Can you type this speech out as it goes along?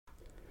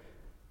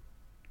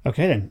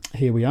Okay then,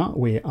 here we are.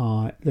 We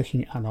are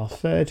looking at our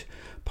third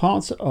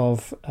part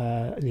of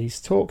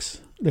these talks,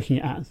 looking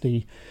at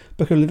the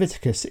book of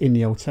Leviticus in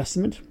the Old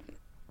Testament.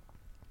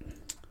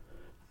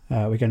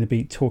 We're going to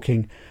be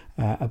talking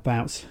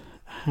about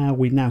how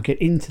we now get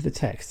into the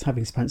text,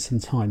 having spent some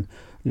time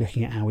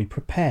looking at how we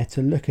prepare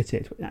to look at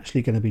it. We're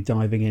actually going to be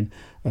diving in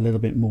a little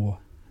bit more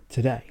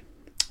today.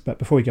 But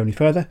before we go any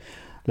further,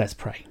 let's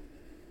pray.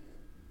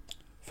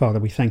 Father,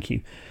 we thank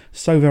you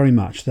so very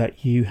much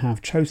that you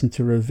have chosen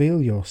to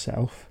reveal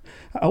yourself,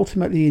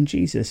 ultimately in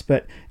Jesus,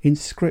 but in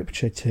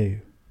Scripture too.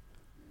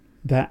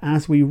 That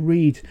as we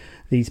read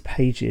these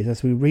pages,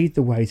 as we read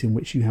the ways in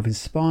which you have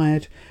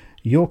inspired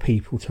your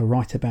people to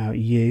write about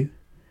you,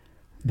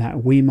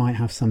 that we might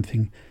have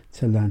something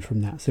to learn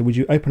from that. So would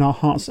you open our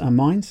hearts and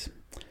minds?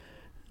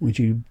 Would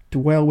you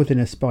dwell within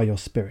us by your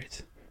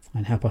Spirit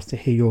and help us to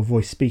hear your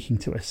voice speaking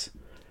to us?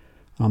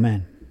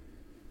 Amen.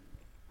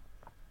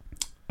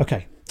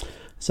 Okay,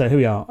 so here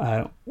we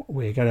are.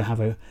 We're going to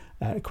have a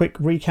quick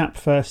recap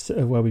first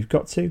of where we've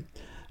got to.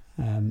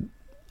 And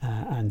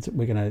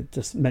we're going to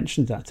just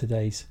mention that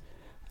today's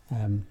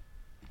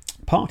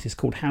part is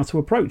called How to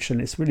Approach,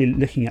 and it's really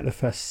looking at the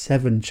first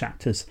 7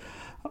 chapters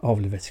of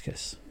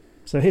Leviticus.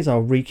 So here's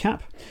our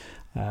recap.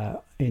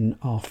 In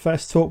our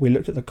first talk, we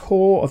looked at the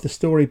core of the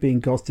story being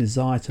God's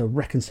desire to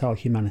reconcile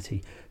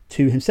humanity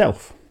to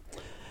himself.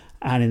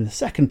 And in the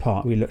second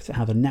part, we looked at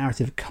how the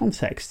narrative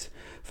context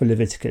for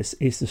Leviticus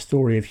is the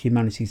story of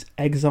humanity's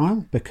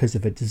exile because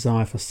of a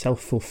desire for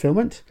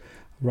self-fulfillment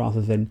rather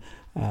than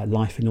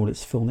life in all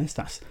its fullness.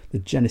 That's the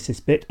Genesis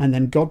bit. And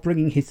then God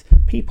bringing his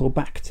people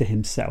back to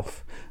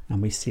himself.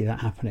 And we see that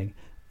happening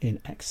in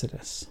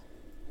Exodus.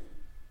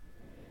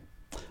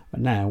 But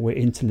now we're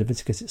into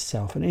Leviticus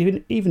itself. And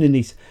even in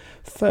these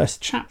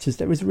first chapters,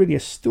 there is really a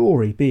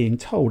story being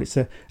told. It's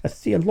a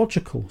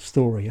theological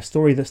story, a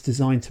story that's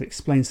designed to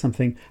explain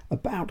something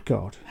about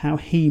God, how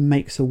he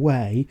makes a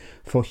way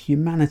for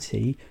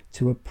humanity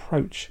to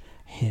approach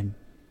him.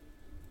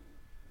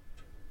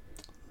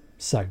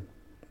 So,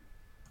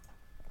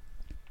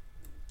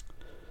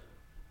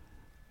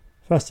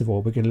 first of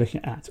all, we're going to look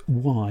at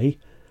why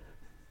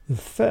the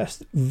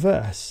first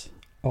verse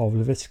of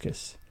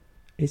Leviticus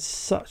is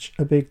such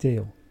a big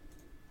deal.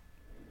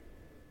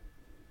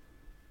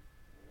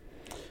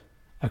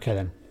 Okay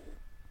then.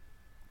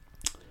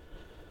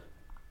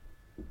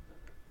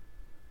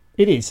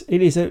 It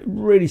is a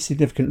really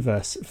significant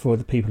verse for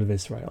the people of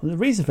Israel. And the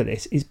reason for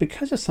this is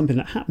because of something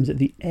that happens at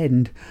the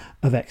end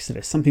of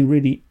Exodus. Something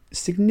really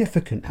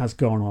significant has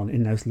gone on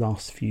in those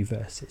last few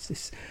verses.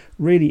 This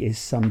really is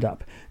summed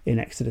up in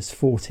Exodus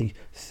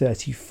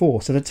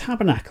 40:34. So the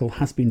tabernacle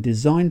has been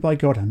designed by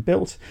God and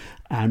built,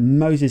 and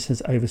Moses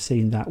has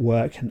overseen that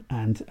work,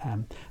 and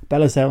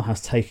Bezalel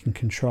has taken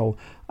control,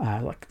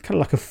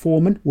 like a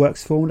foreman,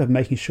 works foreman, of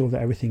making sure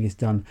that everything is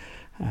done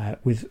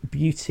with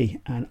beauty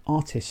and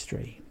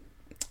artistry.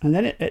 And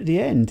then at the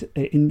end,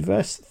 in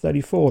verse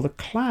 34, the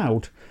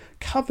cloud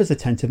covers the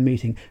tent of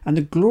meeting and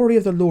the glory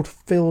of the Lord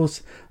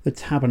fills the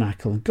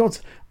tabernacle. And God's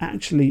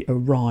actually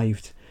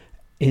arrived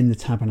in the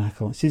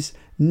tabernacle. This is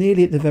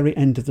nearly at the very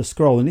end of the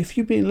scroll. And if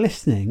you've been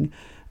listening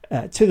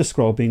to the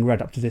scroll being read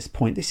up to this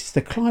point, this is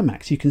the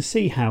climax. You can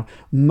see how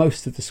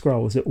most of the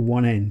scroll is at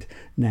one end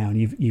now,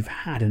 and you've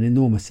had an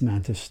enormous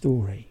amount of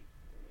story.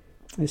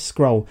 This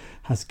scroll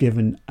has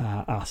given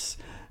us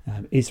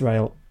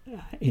Israel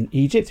in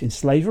Egypt in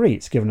slavery.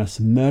 It's given us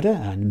murder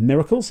and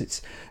miracles.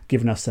 It's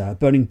given us a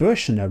burning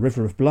bush and a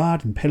river of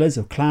blood and pillars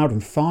of cloud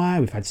and fire.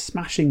 We've had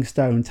smashing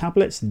stone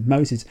tablets, and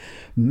Moses'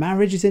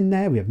 marriage is in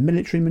there. We have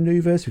military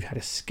maneuvers. We've had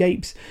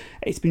escapes.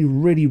 It's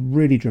been really,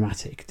 really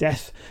dramatic.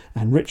 Death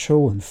and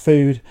ritual and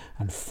food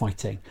and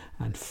fighting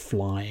and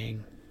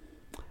flying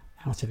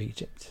out of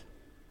Egypt.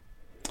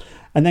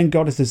 And then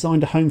God has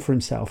designed a home for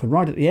himself. And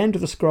right at the end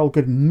of the scroll,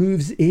 God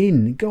moves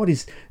in. God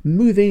is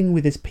moving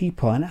with his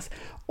people. And that's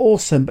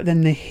awesome. But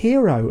then the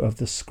hero of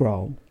the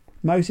scroll,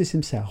 Moses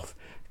himself,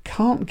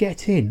 can't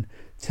get in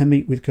to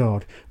meet with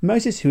God.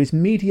 Moses, who is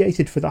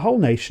mediated for the whole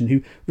nation,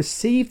 who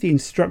received the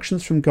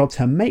instructions from God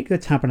to make the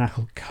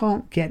tabernacle,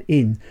 can't get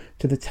in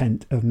to the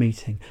tent of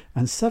meeting.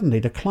 And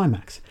suddenly the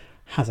climax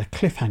has a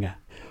cliffhanger.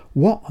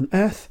 What on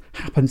earth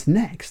happens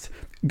next?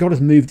 God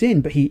has moved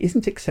in, but he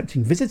isn't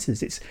accepting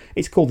visitors.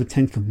 It's called the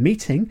tent of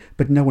meeting,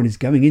 but no one is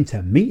going in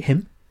to meet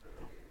him.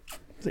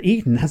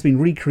 Eden has been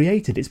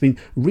recreated. It's been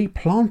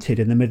replanted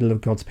in the middle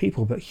of God's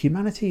people, but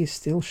humanity is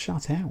still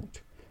shut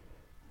out.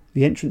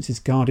 The entrance is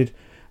guarded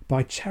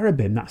by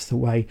cherubim. That's the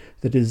way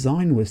the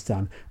design was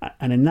done.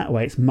 And in that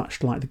way, it's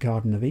much like the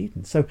Garden of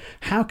Eden. So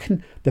how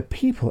can the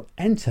people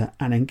enter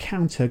and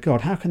encounter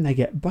God? How can they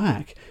get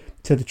back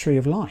to the tree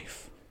of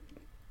life?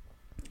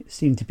 It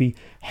seemed to be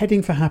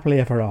heading for happily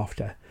ever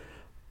after.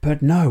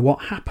 But no,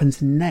 what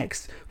happens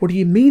next? What do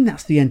you mean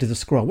that's the end of the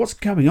scroll? What's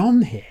going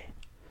on here?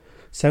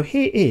 So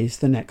here is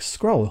the next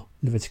scroll,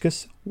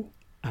 Leviticus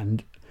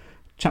and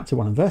chapter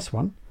 1 and verse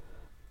 1.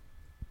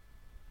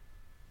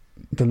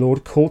 The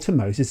Lord called to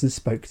Moses and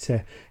spoke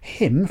to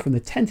him from the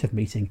tent of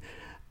meeting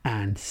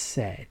and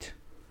said,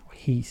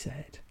 he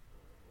said,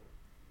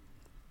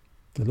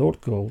 The Lord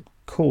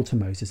called to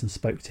Moses and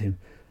spoke to him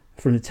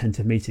from the tent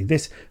of meeting.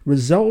 This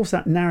resolves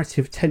that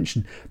narrative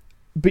tension.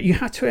 But you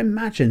have to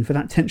imagine, for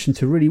that tension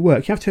to really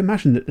work, you have to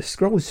imagine that the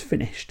scroll is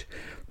finished,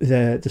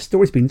 the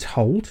story's been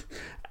told,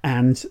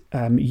 and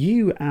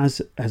you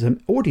as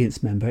an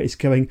audience member is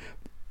going,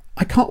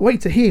 I can't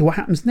wait to hear what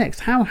happens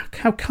next. How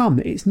come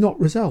it's not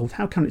resolved?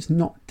 How come it's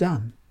not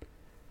done?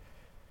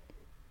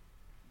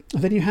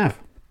 And then you have,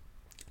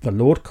 the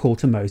Lord called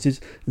to Moses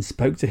and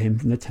spoke to him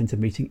from the tent of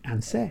meeting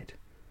and said.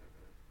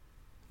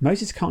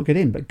 Moses can't get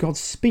in, but God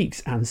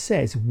speaks and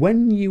says,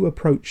 when you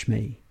approach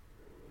me,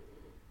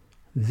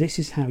 this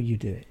is how you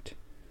do it.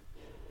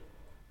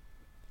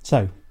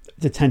 So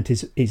the tent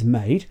is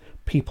made,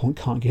 people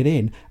can't get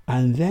in,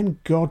 and then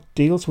God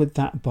deals with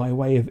that by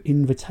way of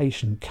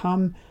invitation.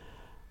 Come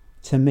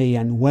to me,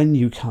 and when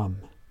you come,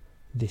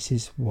 this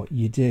is what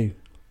you do.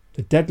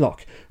 The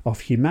deadlock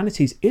of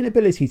humanity's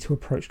inability to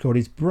approach God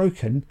is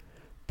broken,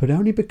 but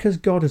only because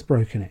God has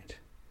broken it.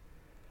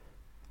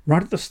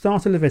 Right at the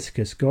start of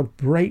Leviticus, God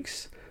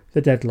breaks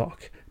the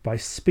deadlock by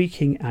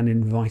speaking and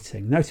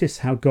inviting. Notice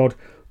how God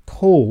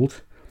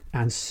called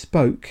and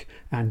spoke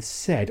and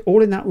said,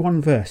 all in that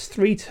one verse,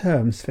 3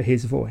 terms for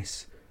his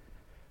voice.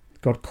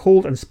 God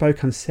called and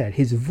spoke and said.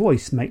 His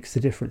voice makes the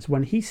difference.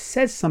 When he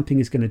says something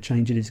is going to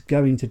change, it is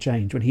going to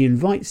change. When he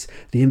invites,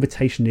 the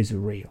invitation is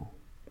real.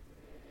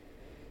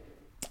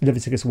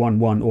 Leviticus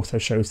 1:1 also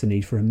shows the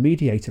need for a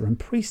mediator, and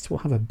priests will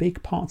have a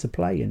big part to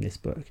play in this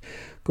book.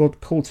 God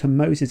called to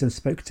Moses and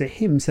spoke to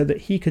him so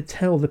that he could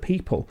tell the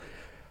people.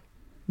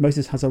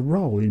 Moses has a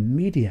role in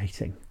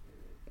mediating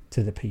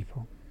to the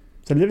people.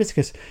 So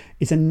Leviticus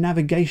is a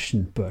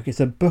navigation book. It's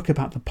a book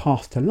about the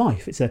path to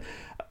life. It's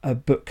a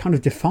book kind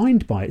of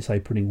defined by its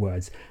opening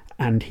words,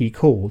 and he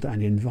called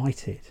and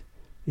invited.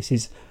 This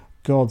is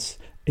God's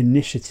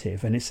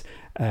initiative, and it's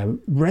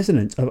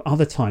resonant of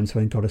other times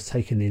when God has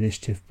taken the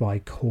initiative by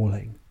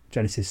calling.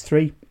 Genesis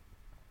 3,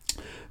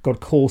 God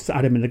calls to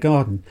Adam in the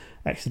garden.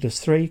 Exodus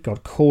 3,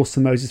 God calls to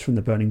Moses from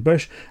the burning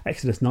bush.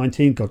 Exodus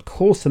 19, God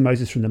calls to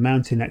Moses from the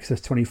mountain.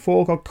 Exodus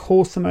 24, God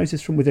calls to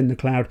Moses from within the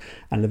cloud.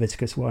 And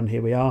Leviticus 1,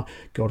 here we are,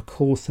 God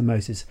calls to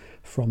Moses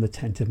from the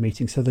tent of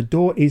meeting. So the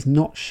door is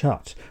not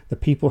shut. The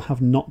people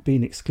have not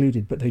been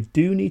excluded, but they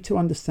do need to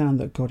understand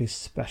that God is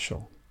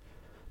special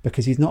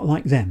because he's not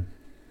like them.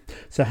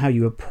 So how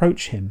you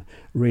approach him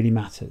really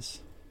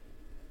matters.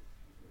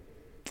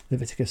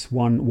 Leviticus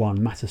 1:1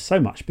 matters so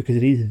much because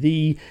it is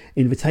the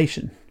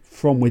invitation.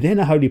 From within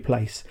a holy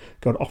place,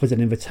 God offers an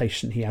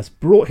invitation. He has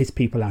brought his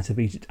people out of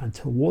Egypt and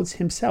towards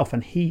himself,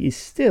 and he is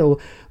still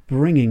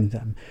bringing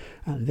them.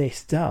 And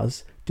this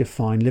does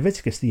define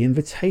Leviticus. The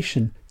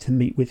invitation to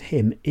meet with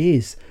him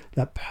is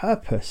the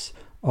purpose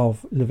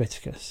of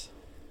Leviticus.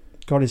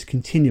 God is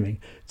continuing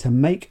to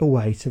make a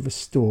way to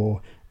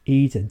restore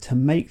Eden, to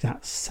make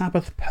that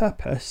Sabbath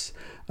purpose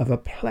of a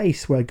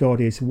place where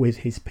God is with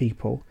his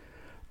people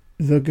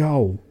the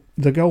goal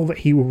that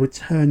he will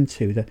return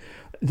to,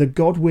 the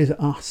God with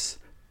us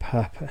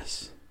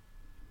purpose.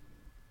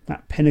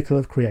 That pinnacle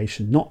of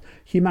creation, not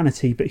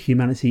humanity, but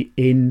humanity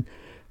in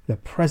the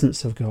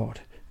presence of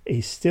God,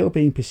 is still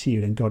being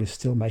pursued, and God is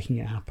still making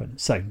it happen.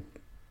 So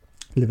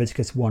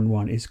Leviticus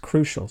 1:1 is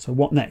crucial. So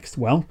what next?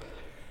 Well,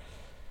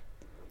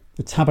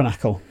 the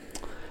tabernacle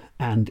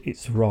and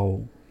its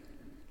role.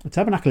 The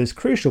tabernacle is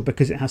crucial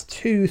because it has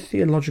 2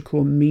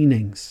 theological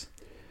meanings.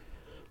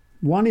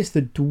 One is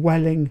the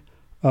dwelling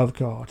of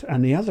God,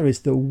 and the other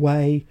is the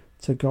way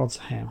to God's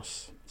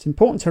house. It's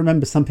important to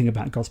remember something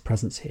about God's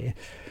presence here.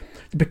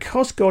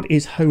 Because God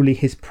is holy,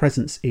 his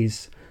presence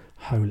is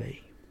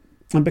holy.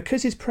 And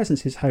because his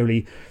presence is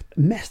holy,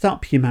 messed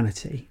up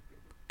humanity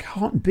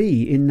can't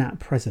be in that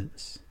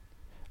presence.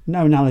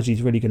 No analogy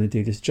is really going to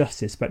do this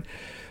justice, but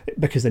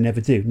because they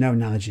never do, no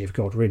analogy of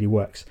God really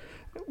works,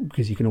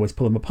 because you can always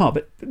pull them apart.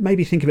 But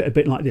maybe think of it a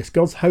bit like this.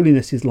 God's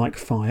holiness is like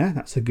fire.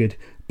 That's a good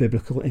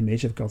biblical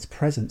image of God's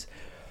presence.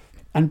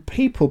 And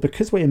people,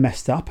 because we are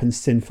messed up and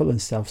sinful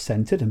and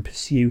self-centered and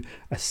pursue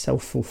a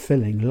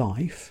self-fulfilling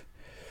life,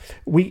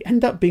 we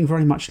end up being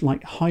very much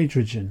like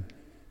hydrogen.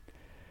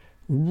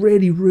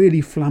 Really,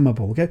 really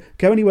flammable.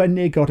 Go anywhere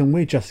near God and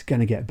we're just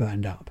going to get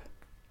burned up.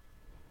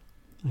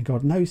 And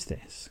God knows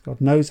this. God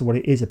knows what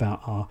it is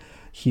about our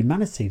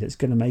humanity that's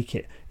going to make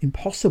it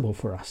impossible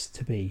for us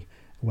to be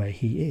where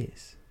he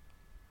is.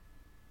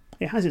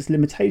 It has its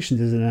limitations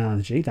as an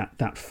analogy,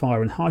 that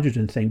fire and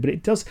hydrogen thing, but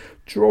it does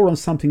draw on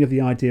something of the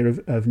idea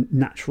of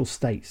natural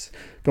states.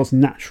 God's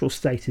natural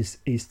state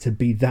is to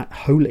be that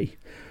holy,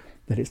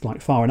 that it's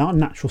like fire, and our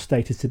natural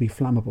state is to be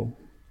flammable.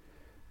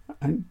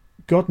 And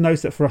God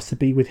knows that for us to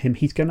be with him,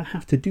 he's going to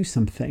have to do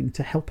something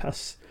to help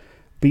us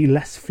be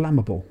less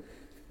flammable.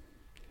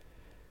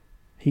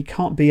 He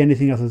can't be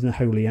anything other than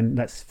holy, and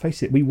let's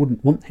face it, we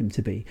wouldn't want him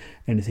to be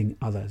anything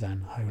other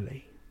than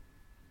holy.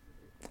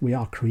 We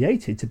are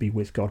created to be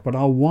with God, but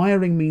our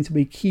wiring means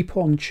we keep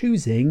on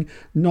choosing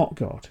not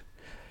God.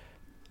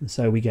 And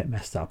so we get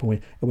messed up,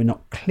 and we're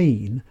not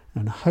clean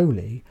and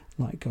holy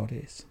like God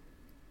is.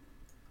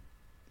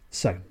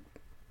 So,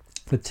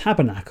 the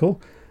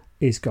tabernacle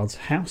is God's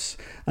house,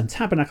 and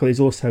tabernacle is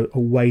also a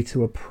way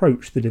to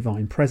approach the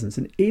divine presence.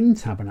 And in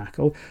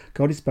tabernacle,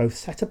 God is both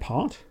set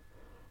apart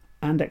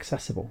and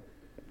accessible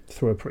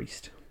through a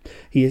priest.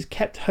 He is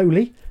kept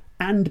holy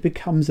and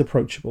becomes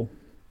approachable.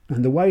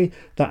 And the way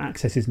that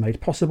access is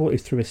made possible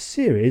is through a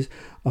series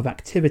of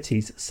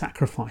activities,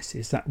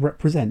 sacrifices that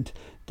represent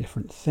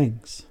different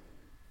things.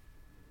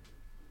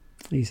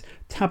 These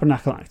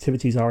tabernacle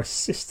activities are a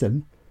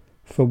system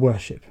for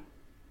worship.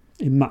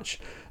 In much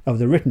of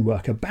the written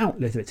work about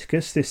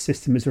Leviticus, this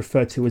system is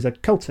referred to as a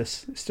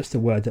cultus. It's just a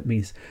word that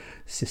means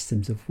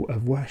systems of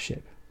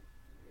worship.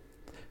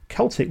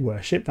 Cultic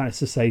worship, that is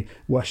to say,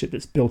 worship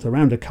that's built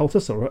around a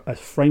cultus or a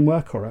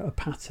framework or a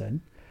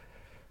pattern.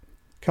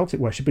 Cultic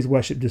worship is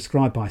worship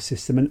described by a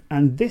system,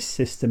 and this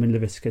system in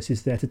Leviticus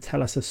is there to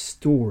tell us a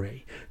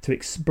story, to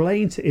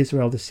explain to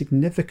Israel the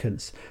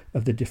significance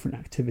of the different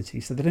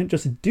activities, so they don't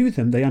just do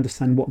them, they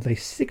understand what they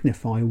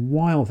signify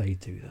while they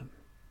do them.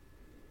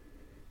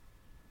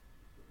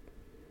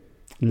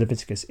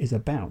 Leviticus is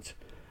about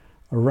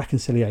a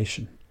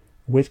reconciliation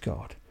with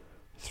God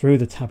through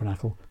the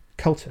tabernacle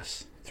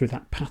cultus, through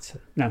that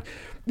pattern. Now,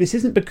 this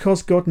isn't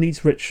because God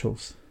needs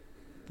rituals.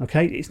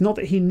 Okay, it's not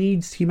that he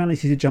needs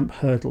humanity to jump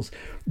hurdles.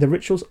 The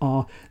rituals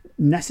are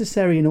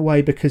necessary in a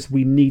way because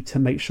we need to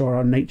make sure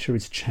our nature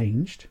is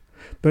changed,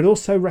 but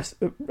also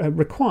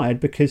required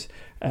because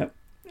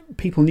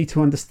people need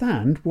to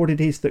understand what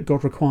it is that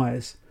God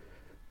requires.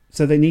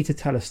 So they need to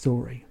tell a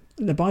story.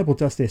 And the Bible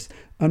does this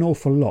an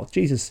awful lot.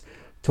 Jesus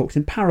talks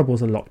in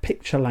parables a lot,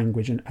 picture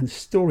language and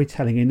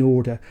storytelling in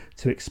order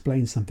to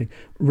explain something.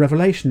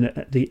 Revelation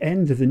at the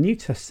end of the New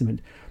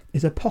Testament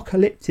is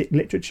apocalyptic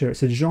literature.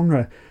 It's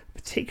a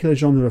particular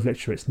genre of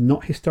literature. It's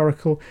not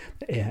historical,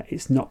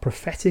 it's not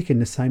prophetic in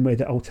the same way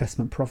that Old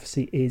Testament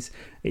prophecy is.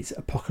 It's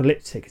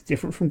apocalyptic. It's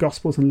different from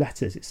Gospels and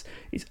letters. It's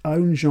its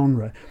own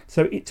genre.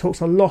 So it talks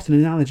a lot in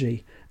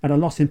analogy and a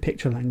lot in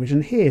picture language.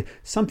 And here,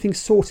 something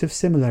sort of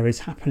similar is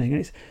happening.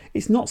 And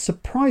it's not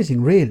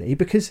surprising, really,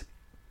 because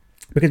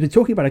we're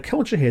talking about a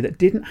culture here that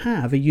didn't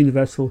have a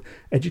universal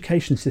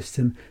education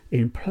system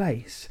in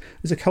place.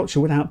 There's a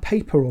culture without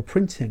paper or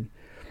printing.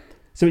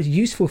 So it's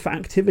useful for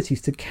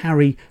activities to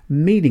carry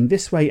meaning.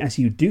 This way, as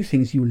you do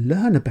things, you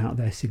learn about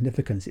their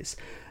significance. It's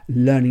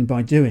learning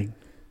by doing.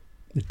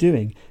 The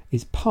doing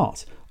is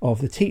part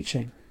of the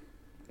teaching,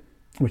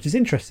 which is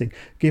interesting,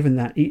 given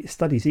that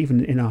studies,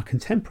 even in our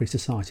contemporary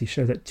society,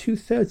 show that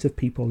 2/3 of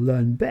people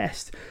learn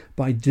best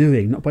by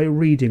doing, not by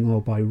reading or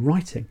by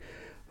writing,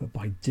 but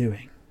by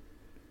doing.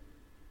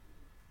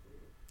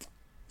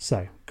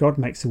 So God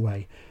makes a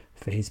way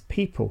for his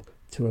people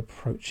to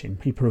approach him.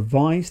 He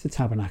provides the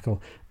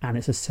tabernacle and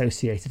its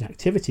associated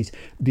activities.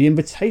 The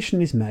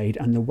invitation is made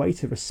and the way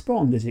to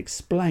respond is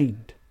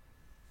explained.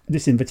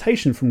 This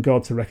invitation from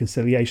God to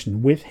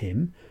reconciliation with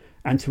him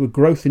and to a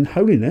growth in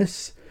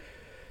holiness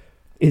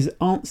is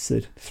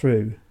answered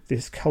through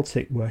this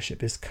cultic worship,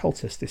 this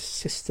cultus, this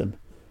system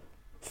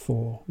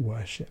for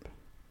worship.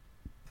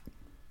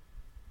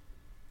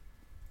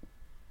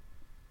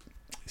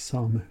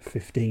 Psalm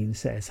 15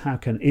 says, how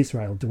can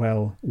Israel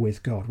dwell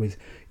with God, with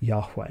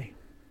Yahweh?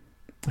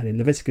 And in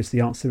Leviticus,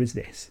 the answer is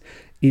this: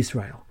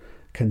 Israel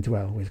can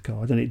dwell with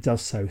God, and it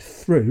does so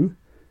through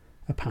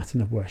a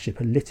pattern of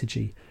worship, a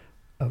liturgy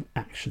of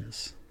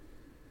actions.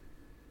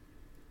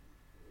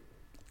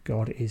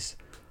 God is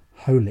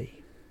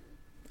holy.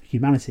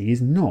 Humanity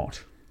is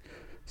not.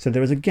 So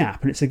there is a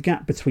gap, and it's a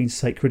gap between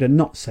sacred and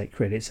not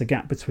sacred. It's a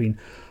gap between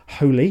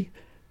holy,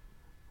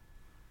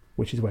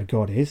 which is where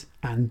God is,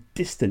 and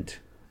distant,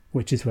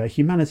 which is where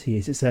humanity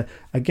is. It's a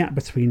gap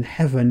between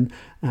heaven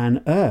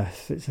and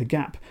earth. It's a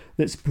gap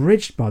that's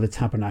bridged by the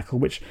tabernacle,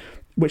 which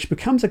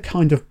becomes a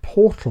kind of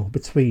portal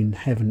between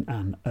heaven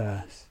and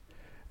earth.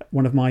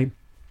 One of my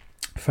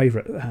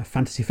favourite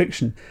fantasy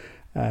fiction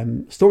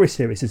story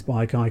series is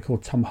by a guy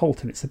called Tom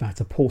Holt, and it's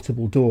about a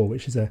portable door,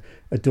 which is a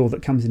door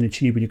that comes in a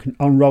tube and you can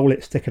unroll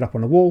it, stick it up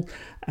on a wall,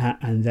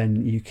 and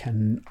then you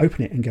can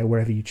open it and go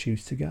wherever you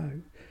choose to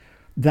go.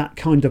 That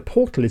kind of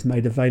portal is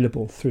made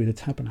available through the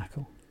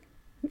tabernacle.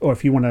 Or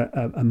if you want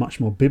a much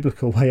more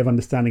biblical way of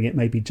understanding it,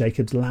 maybe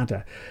Jacob's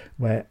ladder,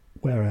 where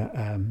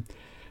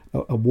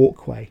a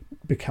walkway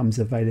becomes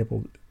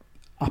available,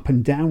 up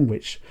and down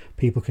which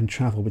people can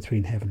travel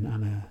between heaven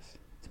and earth.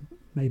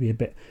 Maybe a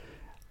bit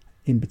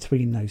in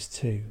between those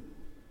two.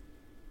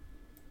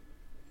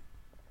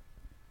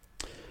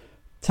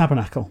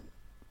 Tabernacle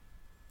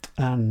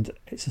and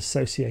its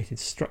associated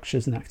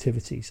structures and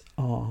activities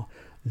are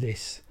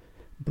this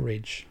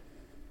bridge.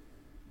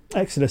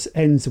 Exodus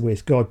ends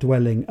with God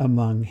dwelling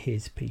among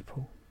his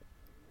people,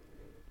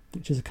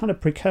 which is a kind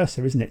of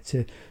precursor, isn't it,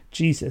 to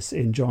Jesus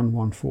in John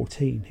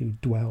 1:14, who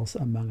dwells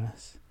among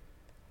us.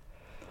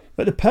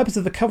 But the purpose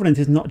of the covenant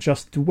is not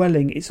just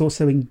dwelling, it's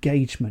also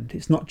engagement.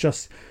 It's not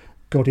just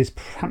God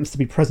happens to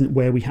be present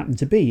where we happen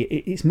to be.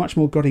 It's much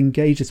more God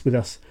engages with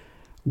us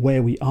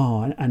where we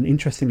are. And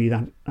interestingly,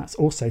 that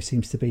also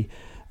seems to be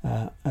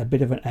a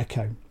bit of an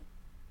echo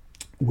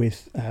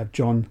with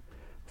John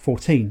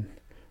 14,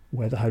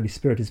 where the Holy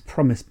Spirit is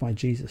promised by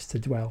Jesus to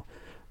dwell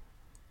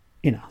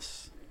in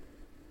us.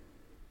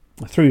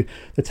 Through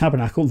the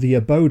tabernacle, the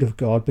abode of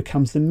God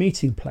becomes the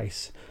meeting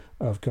place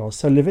of God.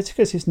 So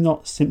Leviticus is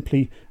not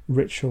simply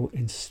ritual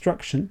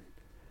instruction,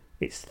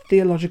 it's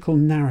theological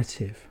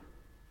narrative.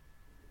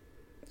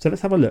 So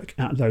let's have a look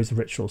at those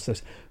rituals,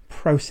 those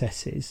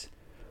processes,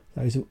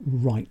 those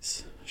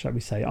rites, shall we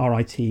say,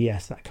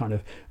 R-I-T-E-S, that kind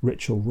of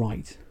ritual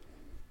rite.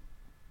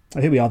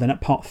 So here we are then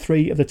at part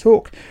 3 of the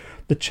talk,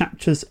 the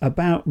chapters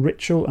about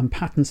ritual and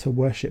patterns for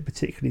worship,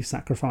 particularly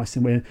sacrifice.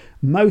 And we're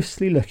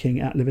mostly looking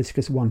at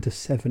Leviticus 1 to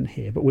 7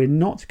 here, but we're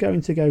not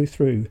going to go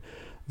through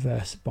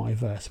verse by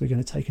verse. We're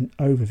going to take an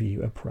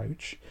overview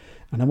approach.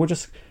 And I will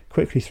just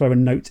quickly throw a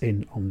note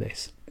in on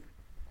this.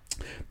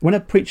 When a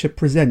preacher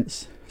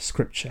presents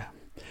scripture,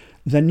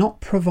 they're not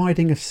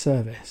providing a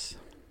service.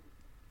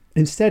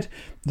 Instead,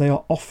 they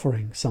are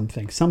offering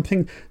something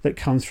that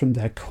comes from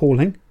their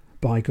calling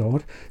by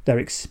God, their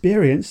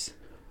experience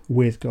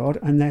with God,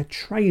 and their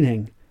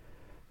training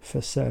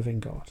for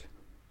serving God.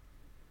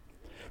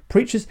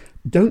 Preachers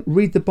don't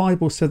read the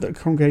Bible so that the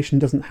congregation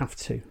doesn't have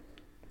to.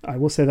 I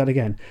will say that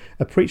again.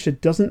 A preacher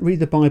doesn't read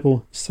the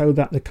Bible so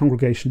that the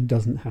congregation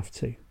doesn't have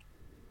to.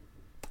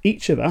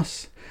 Each of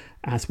us,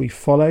 as we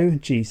follow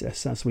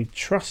Jesus, as we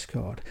trust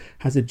God,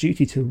 has a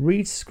duty to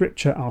read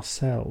Scripture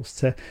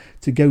ourselves,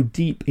 to go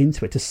deep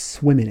into it, to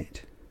swim in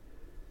it.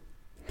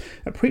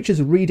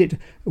 Preachers read it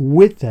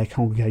with their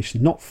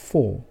congregation, not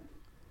for,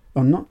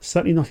 or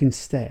certainly not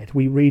instead.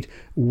 We read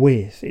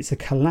with. It's a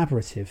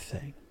collaborative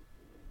thing.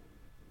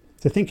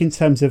 To think in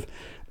terms of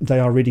they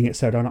are reading it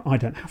so I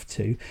don't have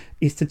to,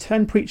 is to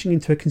turn preaching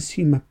into a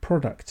consumer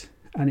product,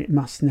 and it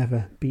must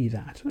never be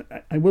that.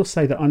 I will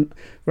say that I'm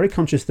very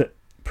conscious that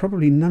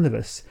probably none of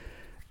us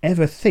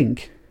ever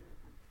think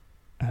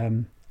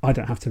I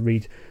don't have to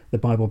read the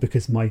Bible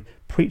because my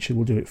preacher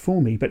will do it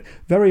for me. But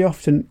very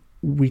often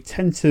we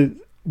tend to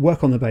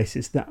work on the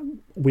basis that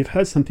we've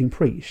heard something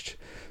preached,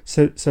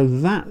 so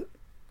that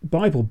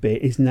Bible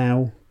bit is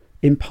now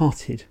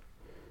imparted,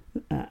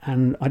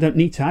 and I don't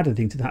need to add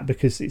anything to that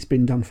because it's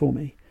been done for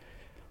me.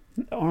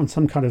 On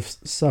some kind of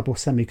sub or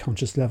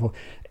semi-conscious level,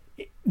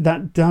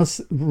 that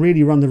does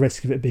really run the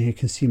risk of it being a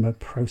consumer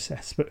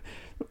process. But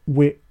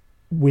we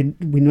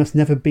must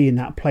never be in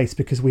that place,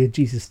 because we're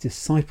Jesus'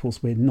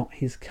 disciples. We're not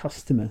his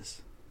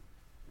customers.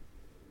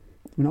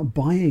 We're not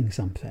buying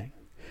something.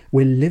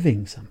 We're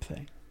living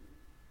something.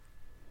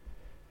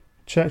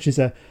 Church is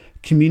a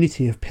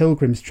community of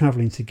pilgrims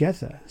travelling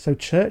together. So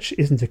church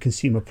isn't a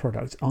consumer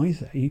product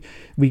either.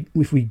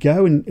 If we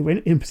go, and we're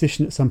in a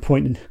position at some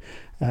point,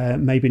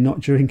 and maybe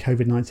not during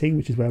COVID-19,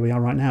 which is where we are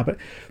right now, but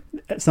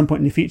at some point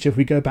in the future, if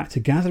we go back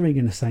to gathering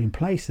in the same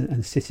place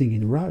and sitting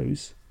in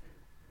rows,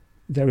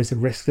 there is a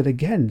risk that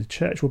again the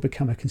church will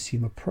become a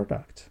consumer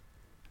product.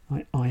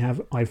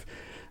 I've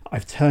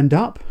turned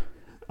up.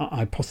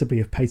 I possibly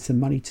have paid some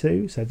money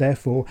too, so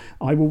therefore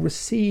I will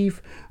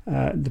receive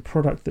the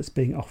product that's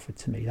being offered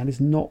to me. That is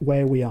not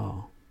where we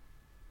are.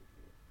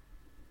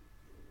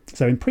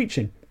 So in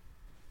preaching,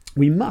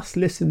 we must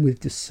listen with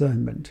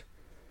discernment.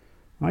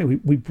 Right?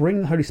 We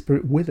bring the Holy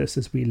Spirit with us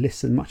as we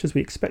listen, much as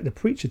we expect the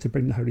preacher to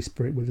bring the Holy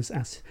Spirit with us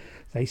as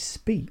they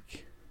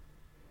speak.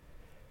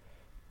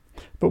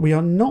 But we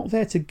are not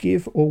there to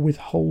give or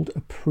withhold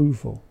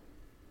approval.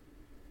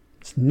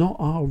 It's not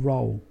our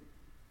role.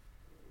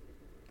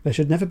 There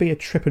should never be a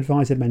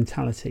TripAdvisor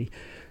mentality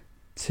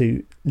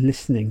to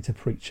listening to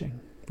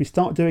preaching. If we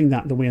start doing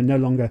that, then we are no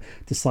longer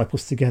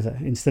disciples together.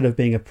 Instead of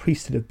being a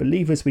priesthood of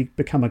believers, we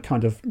become a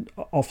kind of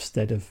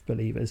Ofsted of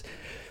believers,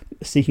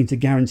 seeking to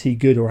guarantee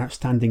good or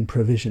outstanding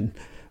provision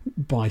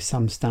by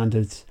some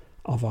standards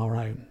of our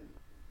own.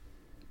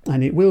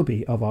 And it will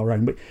be of our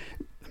own. But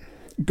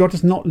God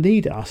does not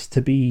lead us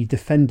to be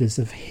defenders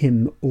of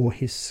him or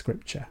his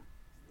scripture.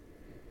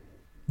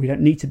 We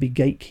don't need to be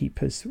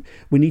gatekeepers.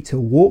 We need to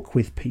walk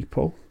with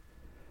people,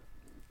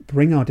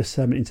 bring our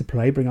discernment into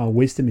play, bring our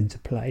wisdom into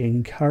play,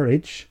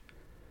 encourage,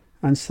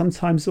 and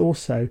sometimes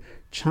also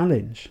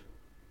challenge.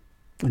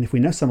 And if we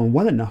know someone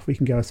well enough, we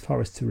can go as far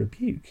as to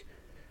rebuke.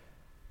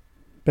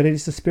 But it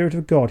is the Spirit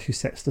of God who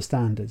sets the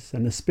standards,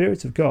 and the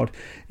Spirit of God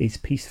is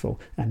peaceful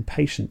and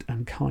patient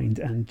and kind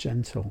and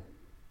gentle.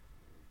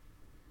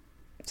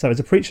 So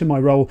as a preacher, my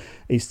role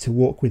is to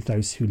walk with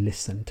those who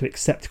listen, to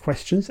accept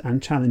questions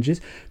and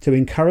challenges, to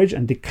encourage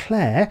and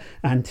declare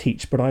and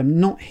teach. But I'm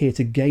not here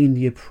to gain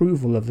the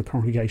approval of the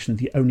congregation.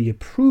 The only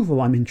approval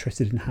I'm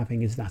interested in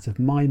having is that of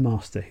my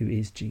master, who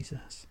is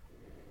Jesus.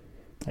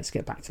 Let's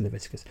get back to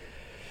Leviticus.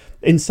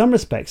 In some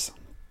respects,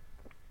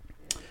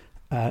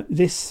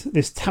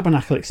 this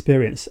tabernacle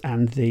experience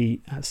and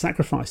the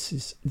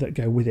sacrifices that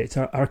go with it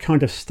are a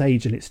kind of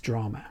stage in its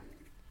drama.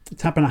 The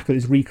tabernacle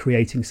is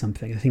recreating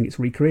something. The thing it's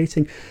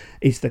recreating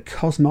is the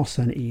cosmos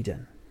and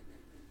Eden.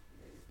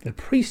 The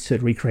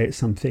priesthood recreates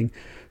something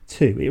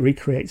too. It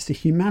recreates the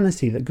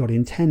humanity that God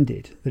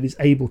intended, that is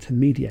able to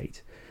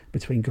mediate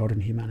between God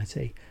and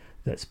humanity,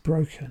 that's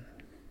broken.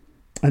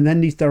 And then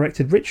these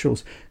directed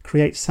rituals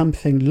create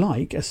something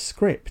like a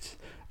script,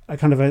 a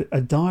kind of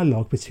a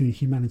dialogue between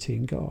humanity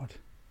and God.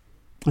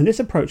 And this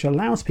approach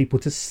allows people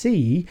to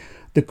see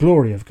the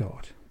glory of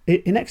God,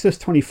 In Exodus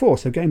 24,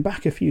 so going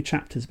back a few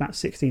chapters, about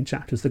 16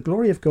 chapters, the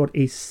glory of God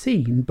is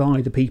seen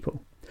by the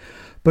people,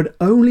 but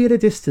only at a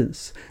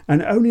distance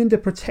and only under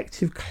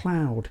protective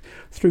cloud.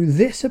 Through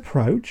this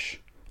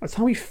approach, that's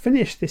how we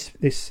finish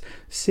this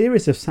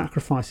series of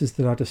sacrifices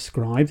that are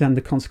described and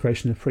the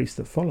consecration of priests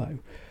that follow.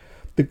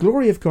 The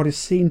glory of God is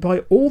seen by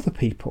all the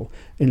people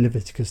in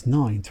Leviticus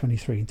 9,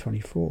 23 and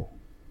 24.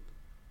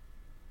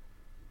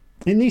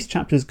 In these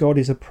chapters, God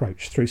is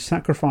approached through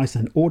sacrifice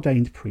and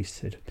ordained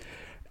priesthood.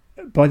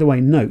 By the way,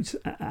 note,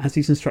 as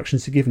these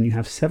instructions are given, you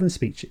have 7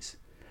 speeches.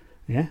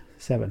 Yeah,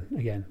 7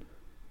 again.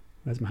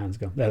 Where's my hands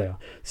gone? There they are.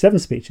 7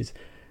 speeches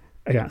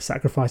about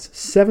sacrifice,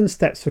 7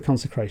 steps for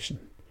consecration.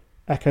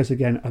 Echoes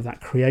again of that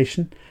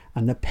creation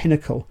and the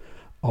pinnacle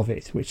of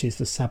it, which is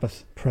the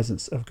Sabbath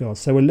presence of God.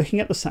 So we're looking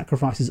at the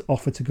sacrifices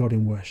offered to God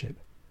in worship.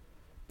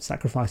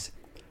 Sacrifice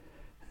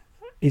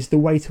is the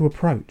way to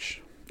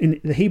approach. In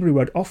the Hebrew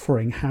word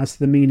offering has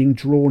the meaning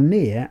draw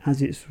near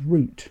as its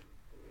root.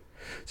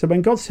 So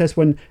when God says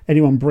when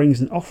anyone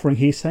brings an offering,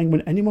 he's saying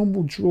when anyone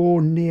will draw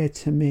near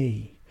to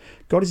me.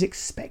 God is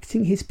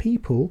expecting his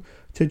people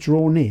to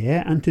draw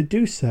near and to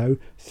do so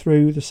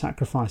through the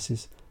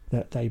sacrifices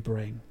that they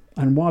bring.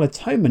 And while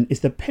atonement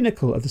is the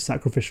pinnacle of the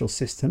sacrificial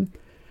system,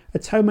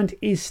 atonement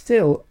is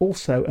still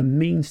also a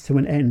means to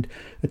an end.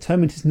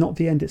 Atonement is not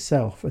the end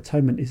itself.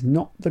 Atonement is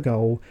not the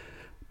goal,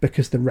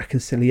 because the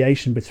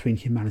reconciliation between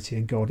humanity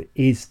and God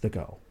is the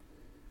goal.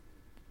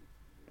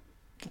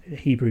 The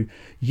Hebrew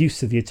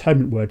use of the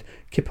atonement word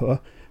kippur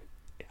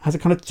has a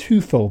kind of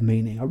twofold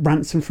meaning: a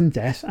ransom from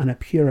death and a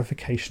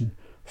purification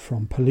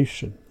from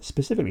pollution,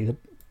 specifically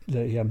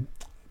the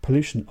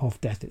pollution of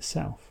death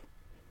itself.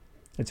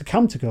 And to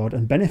come to God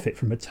and benefit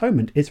from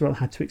atonement, Israel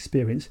had to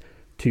experience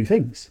 2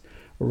 things: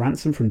 a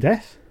ransom from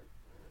death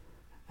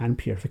and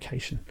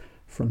purification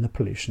from the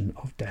pollution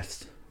of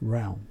death's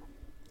realm.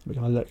 We're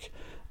going to look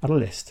at a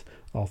list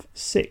of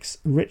 6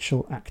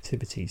 ritual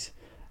activities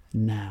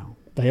now.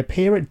 They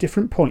appear at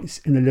different points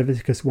in the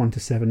Leviticus 1 to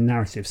 7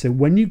 narrative. So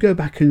when you go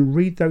back and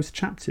read those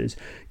chapters,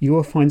 you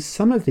will find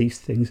some of these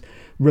things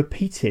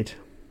repeated,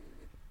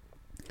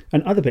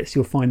 and other bits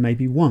you'll find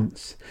maybe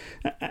once.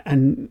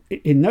 And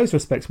in those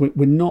respects,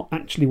 we're not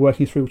actually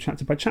working through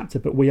chapter by chapter,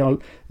 but we are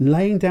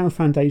laying down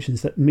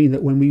foundations that mean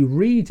that when we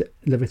read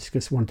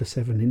Leviticus 1 to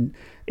 7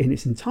 in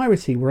its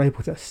entirety, we're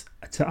able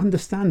to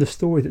understand the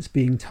story that's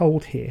being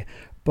told here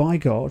by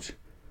God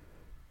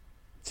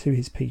to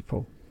his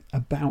people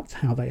about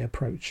how they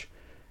approach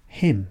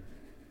him.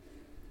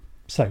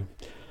 So,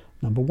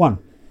 number 1,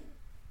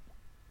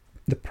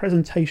 the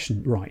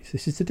presentation rites.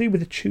 This is to do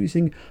with the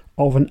choosing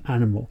of an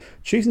animal.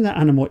 Choosing that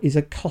animal is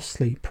a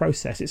costly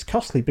process. It's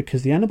costly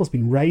because the animal's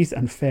been raised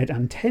and fed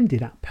and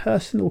tended at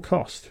personal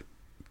cost.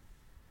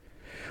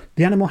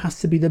 The animal has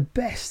to be the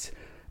best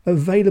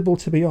available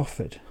to be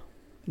offered,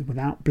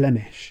 without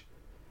blemish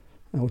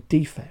or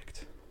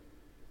defect.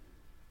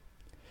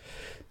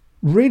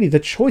 Really, the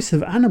choice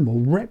of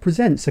animal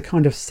represents a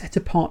kind of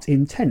set-apart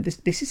intent.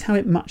 This is how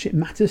much it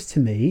matters to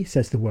me,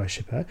 says the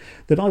worshipper,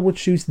 that I will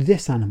choose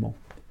this animal,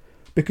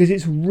 because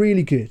it's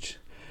really good,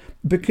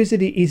 because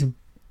it is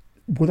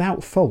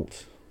without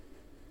fault.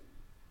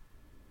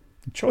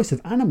 The choice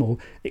of animal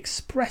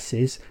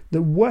expresses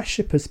the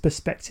worshipper's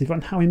perspective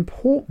on how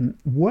important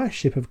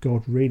worship of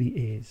God really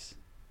is,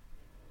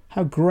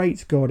 how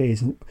great God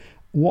is, and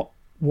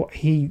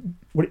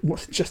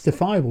what's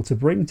justifiable to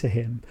bring to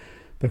him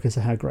because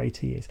of how great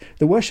he is.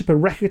 The worshipper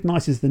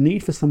recognises the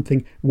need for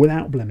something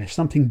without blemish,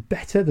 something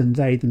better than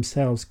they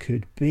themselves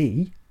could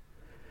be,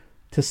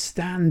 to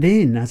stand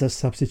in as a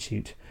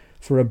substitute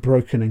for a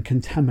broken and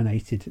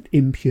contaminated,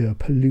 impure,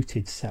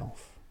 polluted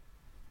self.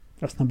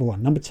 That's number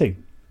 1. Number 2,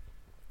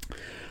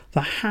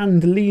 the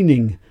hand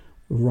leaning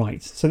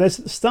rite. So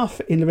there's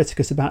stuff in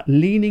Leviticus about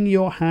leaning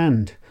your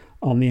hand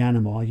on the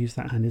animal. I use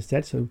that hand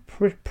instead. So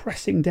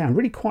pressing down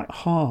really quite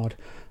hard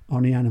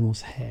on the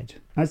animal's head.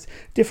 There's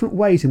different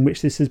ways in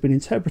which this has been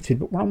interpreted,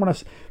 but what I want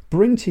to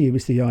bring to you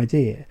is the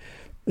idea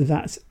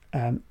that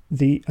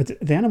the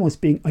animal is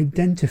being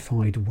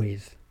identified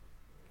with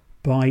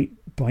by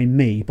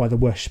me, by the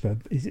worshipper.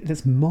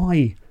 That's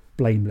my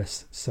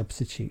blameless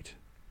substitute.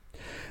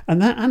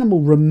 And that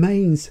animal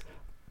remains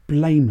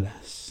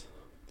blameless.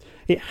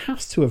 It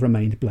has to have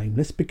remained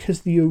blameless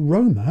because the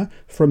aroma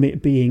from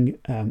it being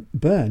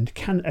burned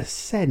can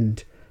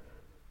ascend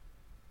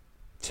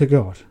to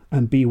God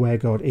and be where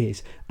God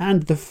is.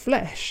 And the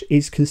flesh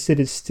is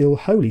considered still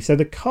holy. So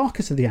the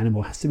carcass of the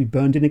animal has to be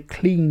burned in a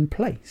clean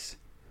place.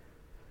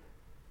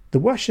 The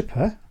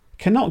worshipper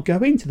cannot go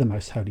into the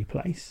most holy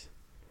place,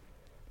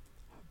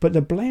 but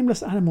the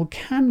blameless animal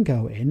can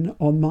go in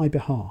on my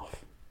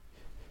behalf.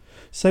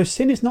 So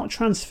sin is not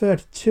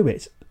transferred to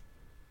it,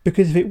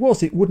 because if it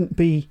was, it wouldn't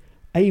be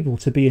able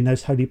to be in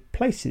those holy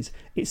places.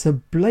 It's a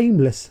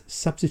blameless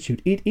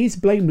substitute. It is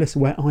blameless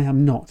where I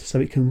am not,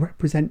 so it can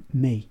represent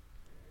me.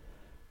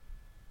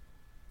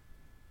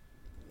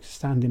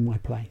 Stand in my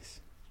place.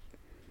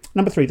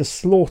 Number 3, the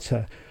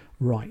slaughter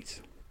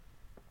rite.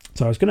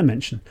 So I was going to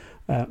mention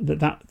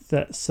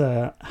that's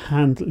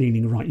hand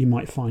leaning right you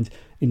might find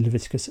in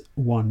Leviticus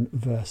 1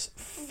 verse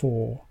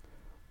 4.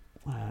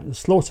 The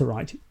slaughter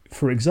rite,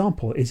 for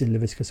example, is in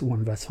Leviticus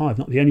 1 verse 5.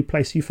 Not the only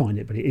place you find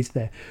it, but it is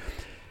there.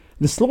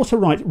 The slaughter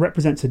rite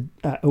represents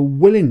a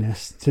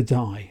willingness to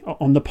die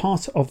on the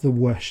part of the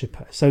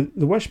worshipper. So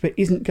the worshipper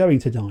isn't going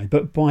to die,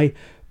 but by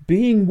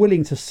being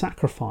willing to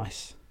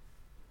sacrifice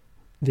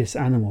this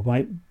animal,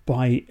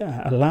 by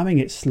allowing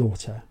it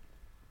slaughter,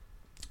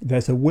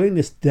 there's a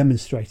willingness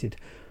demonstrated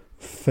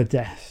for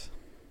death.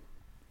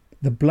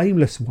 The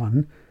blameless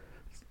one,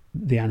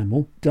 the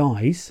animal,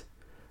 dies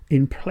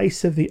in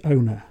place of the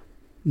owner,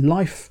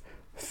 life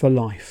for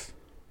life.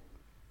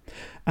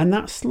 And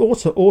that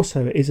slaughter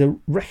also is a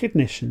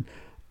recognition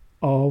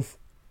of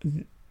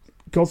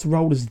God's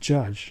role as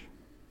judge.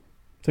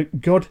 So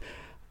God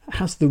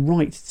has the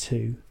right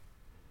to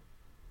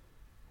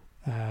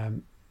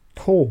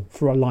call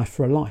for a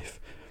life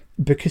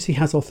because he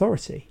has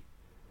authority.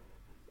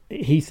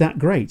 He's that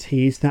great.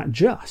 He is that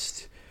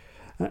just.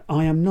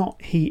 I am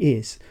not, he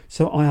is.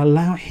 So I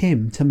allow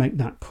him to make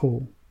that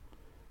call.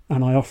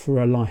 And I offer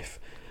a life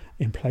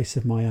in place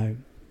of my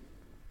own.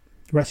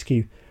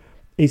 Rescue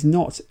is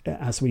not,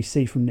 as we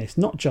see from this,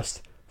 not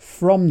just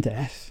from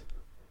death,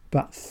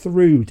 but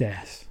through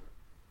death.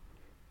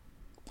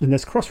 And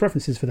there's cross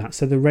references for that.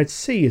 So the Red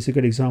Sea is a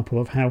good example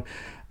of how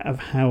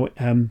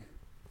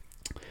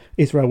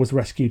Israel was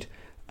rescued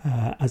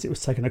as it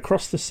was taken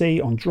across the sea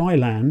on dry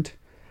land,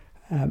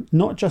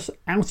 not just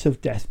out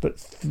of death, but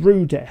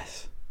through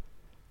death,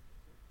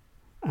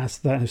 as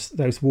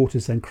those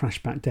waters then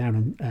crash back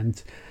down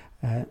and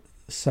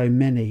so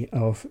many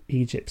of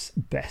Egypt's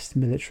best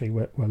military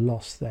were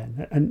lost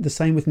then. And the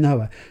same with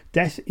Noah.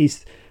 Death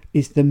is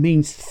the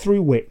means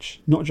through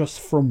which, not just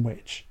from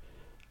which,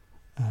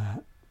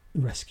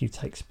 rescue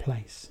takes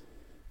place.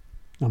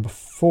 Number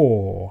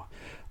 4,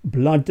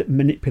 blood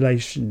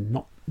manipulation.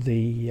 Not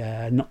the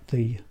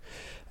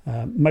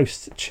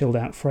most chilled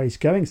out phrase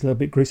going. It's a little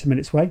bit gruesome in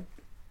its way.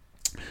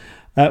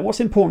 What's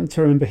important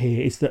to remember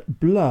here is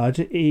that blood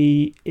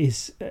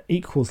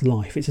equals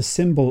life. It's a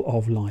symbol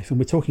of life, and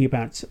we're talking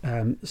about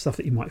stuff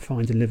that you might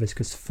find in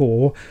Leviticus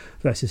 4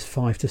 verses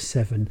 5 to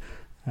 7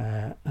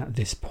 at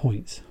this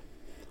point.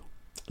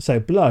 So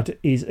blood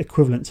is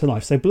equivalent to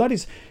life. So blood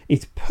is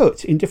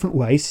put in different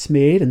ways,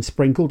 smeared and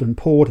sprinkled and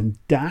poured and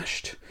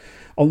dashed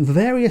on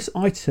various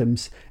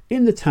items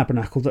in the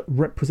tabernacle that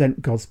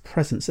represent God's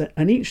presence.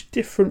 And each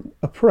different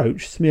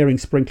approach, smearing,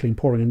 sprinkling,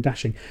 pouring and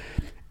dashing,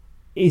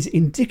 is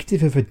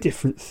indicative of a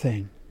different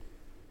thing.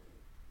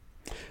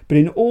 But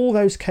in all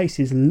those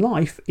cases,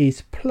 life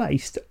is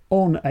placed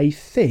on a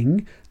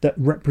thing that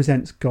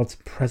represents God's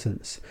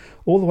presence,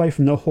 all the way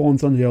from the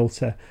horns on the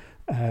altar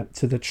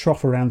to the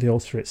trough around the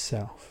altar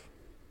itself.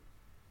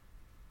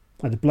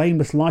 And the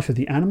blameless life of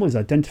the animal is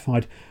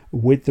identified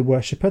with the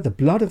worshipper. The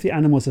blood of the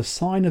animal is a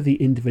sign of the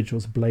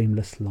individual's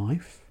blameless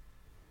life.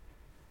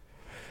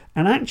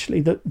 And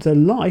actually, the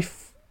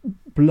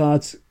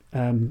blood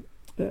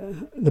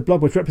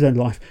which represents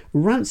life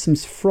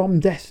ransoms from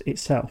death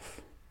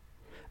itself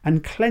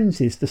and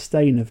cleanses the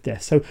stain of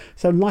death.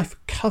 So life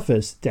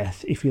covers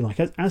death, if you like.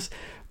 As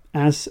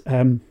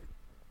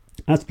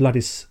blood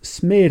is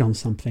smeared on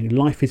something,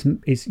 life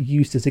is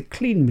used as a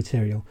cleaning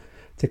material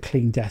to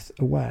clean death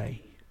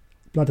away.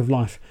 Blood of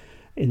life,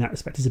 in that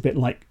respect, is a bit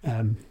like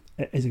a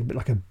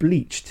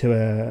bleach to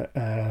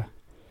a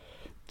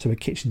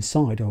kitchen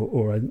side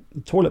or a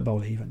toilet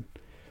bowl even.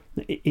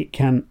 It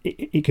can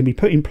be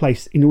put in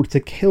place in order to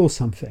kill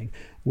something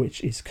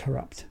which is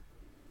corrupt,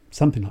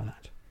 something like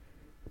that.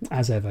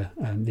 As ever,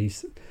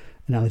 these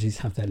analogies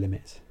have their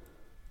limits.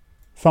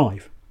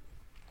 5.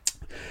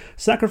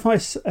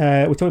 Sacrifice.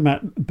 We're talking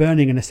about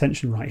burning an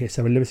ascension rite here.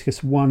 So in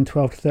Leviticus 1,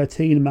 12 to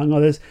 13, among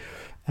others,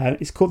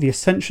 it's called the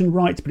ascension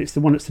rite, but it's the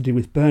one that's to do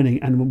with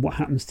burning and what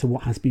happens to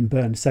what has been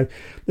burned. So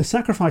the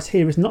sacrifice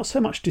here is not so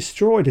much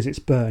destroyed as it's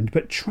burned,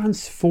 but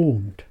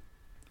transformed.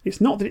 It's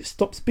not that it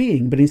stops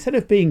being, but instead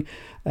of being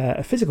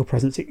a physical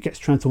presence, it gets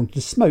transformed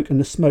into smoke, and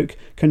the smoke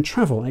can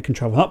travel, and it can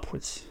travel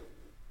upwards.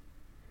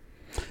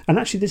 And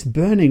actually this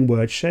burning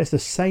word shares the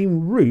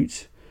same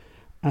root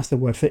as the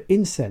word for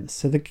incense.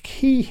 So the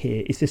key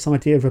here is this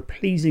idea of a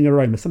pleasing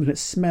aroma, something that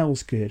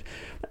smells good,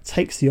 that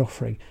takes the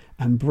offering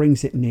and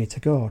brings it near to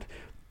God.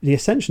 The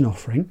ascension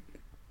offering,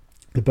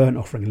 the burnt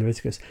offering in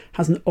Leviticus,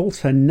 has an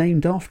altar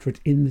named after it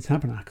in the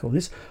tabernacle.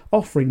 This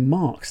offering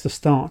marks the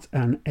start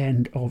and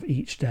end of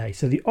each day.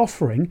 So the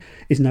offering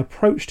is an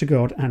approach to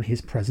God and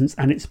his presence,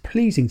 and it's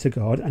pleasing to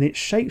God, and it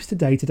shapes the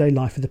day-to-day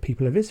life of the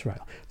people of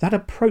Israel. That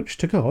approach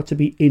to God, to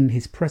be in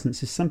his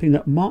presence, is something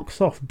that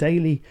marks off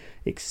daily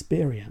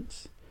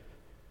experience.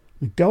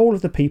 The goal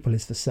of the people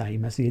is the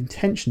same as the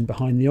intention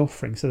behind the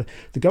offering. So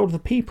the goal of the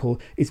people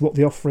is what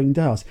the offering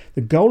does.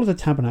 The goal of the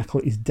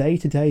tabernacle is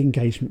day-to-day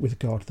engagement with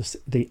God.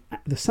 The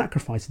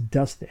sacrifice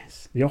does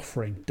this. The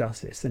offering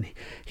does this. And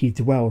he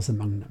dwells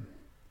among them.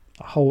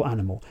 The whole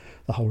animal,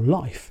 the whole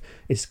life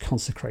is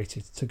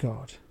consecrated to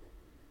God.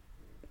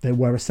 There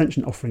were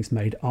ascension offerings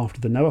made after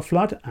the Noah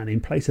flood and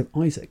in place of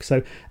Isaac.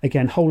 So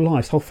again, whole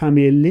lives, whole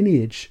family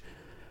lineage,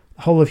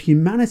 the whole of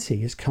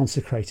humanity is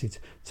consecrated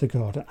to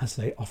God as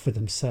they offer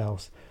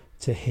themselves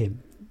to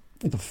him.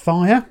 The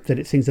fire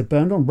that things are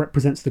burned on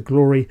represents the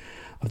glory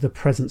of the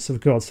presence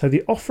of God. So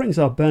the offerings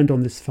are burned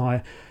on this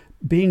fire,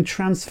 being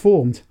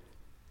transformed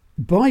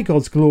by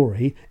God's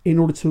glory in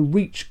order to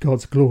reach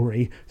God's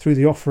glory through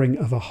the offering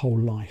of a whole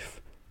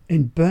life.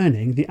 In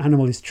burning, the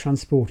animal is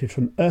transported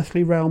from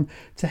earthly realm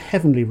to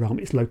heavenly realm.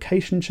 Its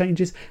location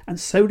changes, and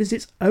so does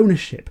its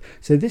ownership.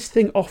 So this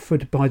thing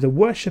offered by the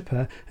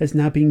worshipper has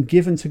now been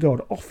given to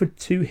God, offered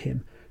to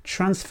him,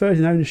 transferred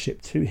in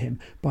ownership to him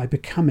by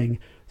becoming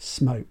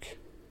smoke.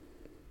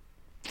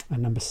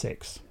 And number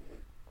 6,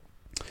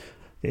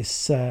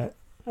 this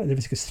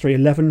Leviticus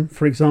 3:11,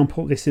 for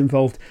example, this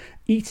involved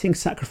eating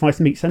sacrificed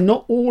meat. So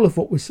not all of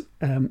what was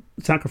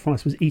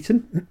sacrificed was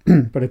eaten,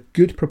 but a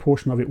good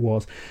proportion of it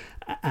was.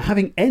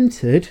 Having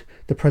entered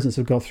the presence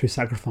of God through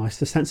sacrifice,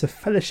 the sense of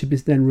fellowship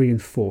is then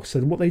reinforced. So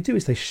what they do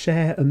is they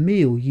share a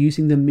meal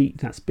using the meat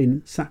that's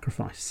been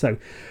sacrificed. So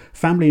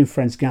family and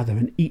friends gather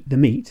and eat the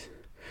meat,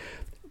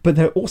 but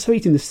they're also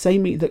eating the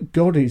same meat that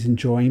God is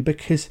enjoying,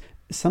 because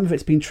some of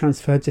it's been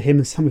transferred to him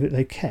and some of it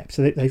they've kept.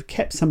 So they've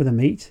kept some of the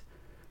meat,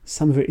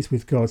 some of it is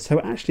with God. So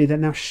actually they're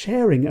now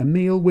sharing a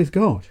meal with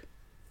God.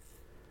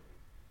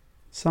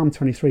 Psalm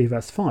 23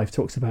 verse 5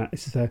 talks about,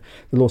 this is the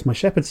Lord's my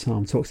shepherd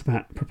psalm, talks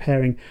about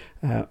preparing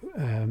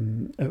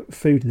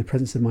food in the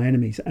presence of my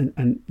enemies.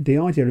 And the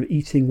idea of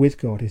eating with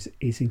God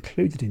is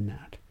included in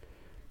that.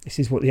 This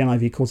is what the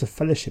NIV calls a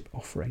fellowship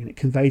offering, and it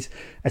conveys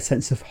a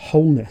sense of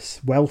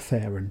wholeness,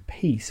 welfare and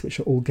peace, which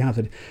are all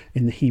gathered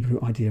in the Hebrew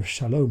idea of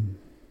shalom.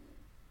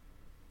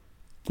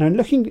 Now, in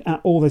looking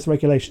at all those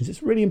regulations,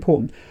 it's really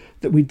important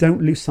that we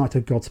don't lose sight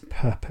of God's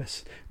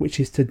purpose, which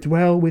is to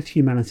dwell with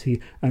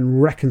humanity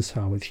and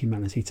reconcile with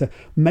humanity, to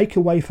make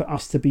a way for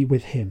us to be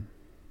with him.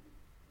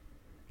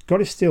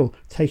 God is still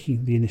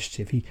taking the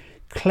initiative. He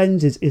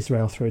cleanses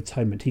Israel through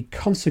atonement. He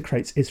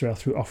consecrates Israel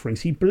through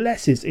offerings. He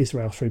blesses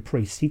Israel through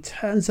priests. He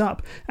turns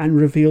up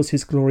and reveals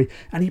his glory,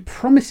 and he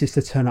promises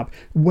to turn up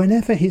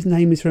whenever his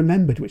name is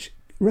remembered, which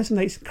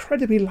resonates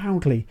incredibly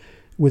loudly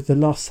with the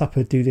Last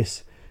Supper, do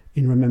this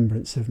in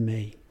remembrance of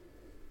me.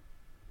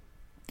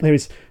 There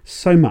is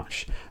so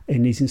much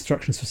in these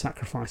instructions for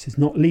sacrifices,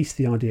 not least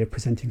the idea of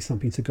presenting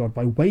something to God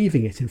by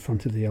waving it in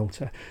front of the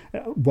altar.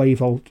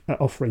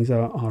 Offerings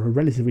are a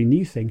relatively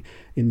new thing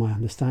in my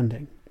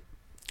understanding.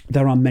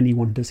 There are many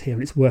wonders here,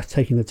 and it's worth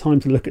taking the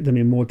time to look at them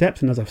in more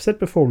depth. And as I've said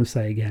before and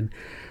say again,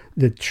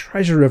 the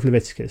treasure of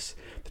Leviticus,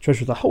 the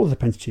treasure of the whole of the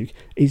Pentateuch,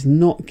 is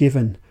not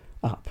given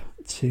up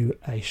to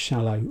a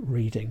shallow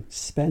reading.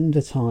 Spend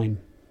the time.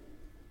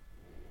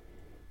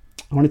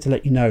 I wanted to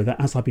let you know that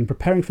as I've been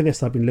preparing for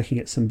this, I've been looking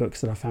at some books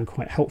that I found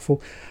quite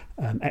helpful.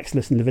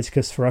 Exodus and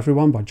Leviticus for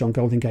Everyone by John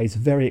Goldingay is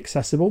very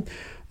accessible.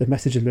 The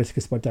Message of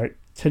Leviticus by Derek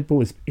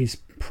Tidball is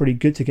pretty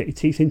good to get your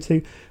teeth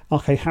into.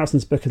 R.K.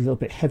 Harrison's book is a little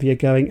bit heavier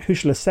going. Who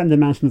Shall Ascend the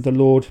Mountain of the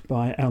Lord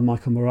by L.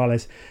 Michael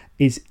Morales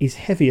is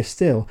heavier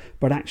still,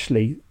 but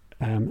actually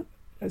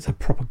it's a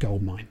proper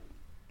goldmine.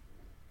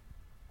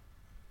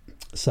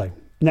 So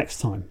next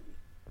time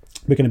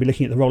we're going to be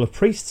looking at the role of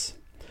priests.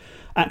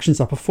 Actions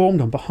are performed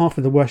on behalf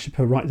of the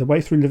worshipper right the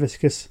way through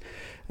Leviticus.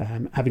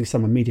 Having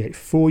someone mediate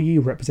for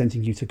you,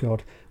 representing you to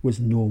God, was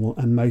normal,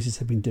 and Moses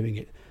had been doing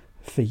it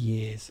for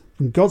years.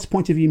 From God's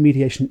point of view,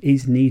 mediation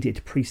is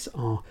needed. Priests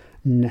are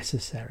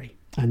necessary.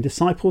 And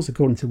disciples,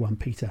 according to 1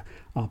 Peter,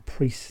 are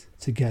priests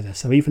together.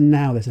 So even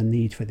now there's a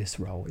need for this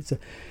role. It's a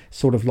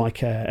sort of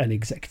like an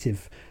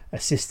executive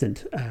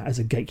assistant as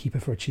a gatekeeper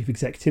for a chief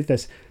executive.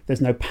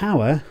 There's no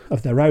power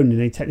of their own in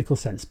any technical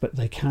sense, but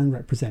they can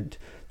represent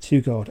to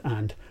God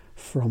and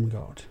from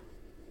God.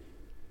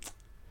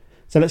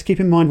 So let's keep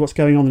in mind what's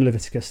going on in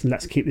Leviticus, and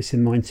let's keep this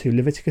in mind too.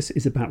 Leviticus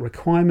is about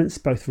requirements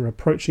both for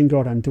approaching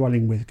God and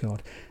dwelling with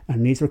God,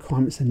 and these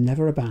requirements are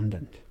never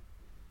abandoned.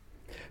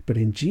 But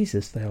in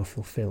Jesus they are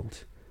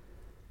fulfilled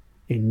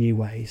in new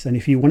ways. And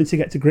if you wanted to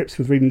get to grips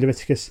with reading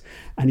Leviticus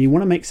and you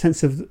want to make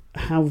sense of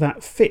how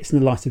that fits in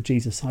the light of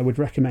Jesus, I would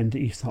recommend that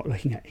you start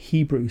looking at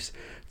Hebrews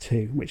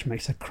 2, which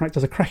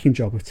does a cracking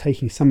job of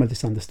taking some of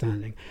this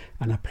understanding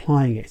and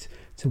applying it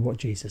to what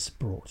Jesus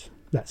brought.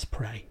 Let's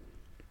pray.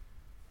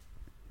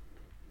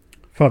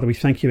 Father, we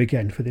thank you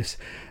again for this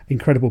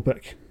incredible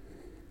book.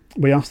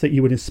 We ask that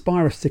you would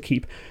inspire us to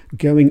keep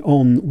going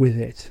on with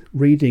it,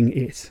 reading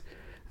it,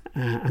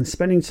 and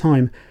spending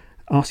time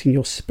asking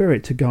your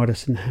Spirit to guide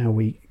us in how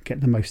we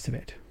get the most of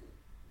it.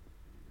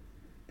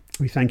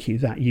 We thank you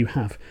that you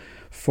have,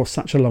 for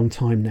such a long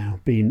time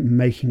now, been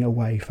making a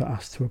way for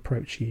us to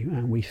approach you,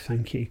 and we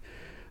thank you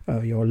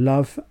for your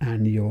love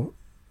and your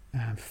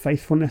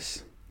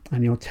faithfulness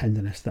and your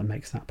tenderness that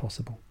makes that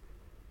possible.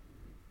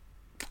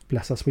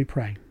 Bless us, we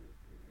pray.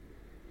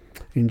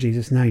 In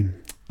Jesus'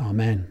 name,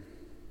 amen.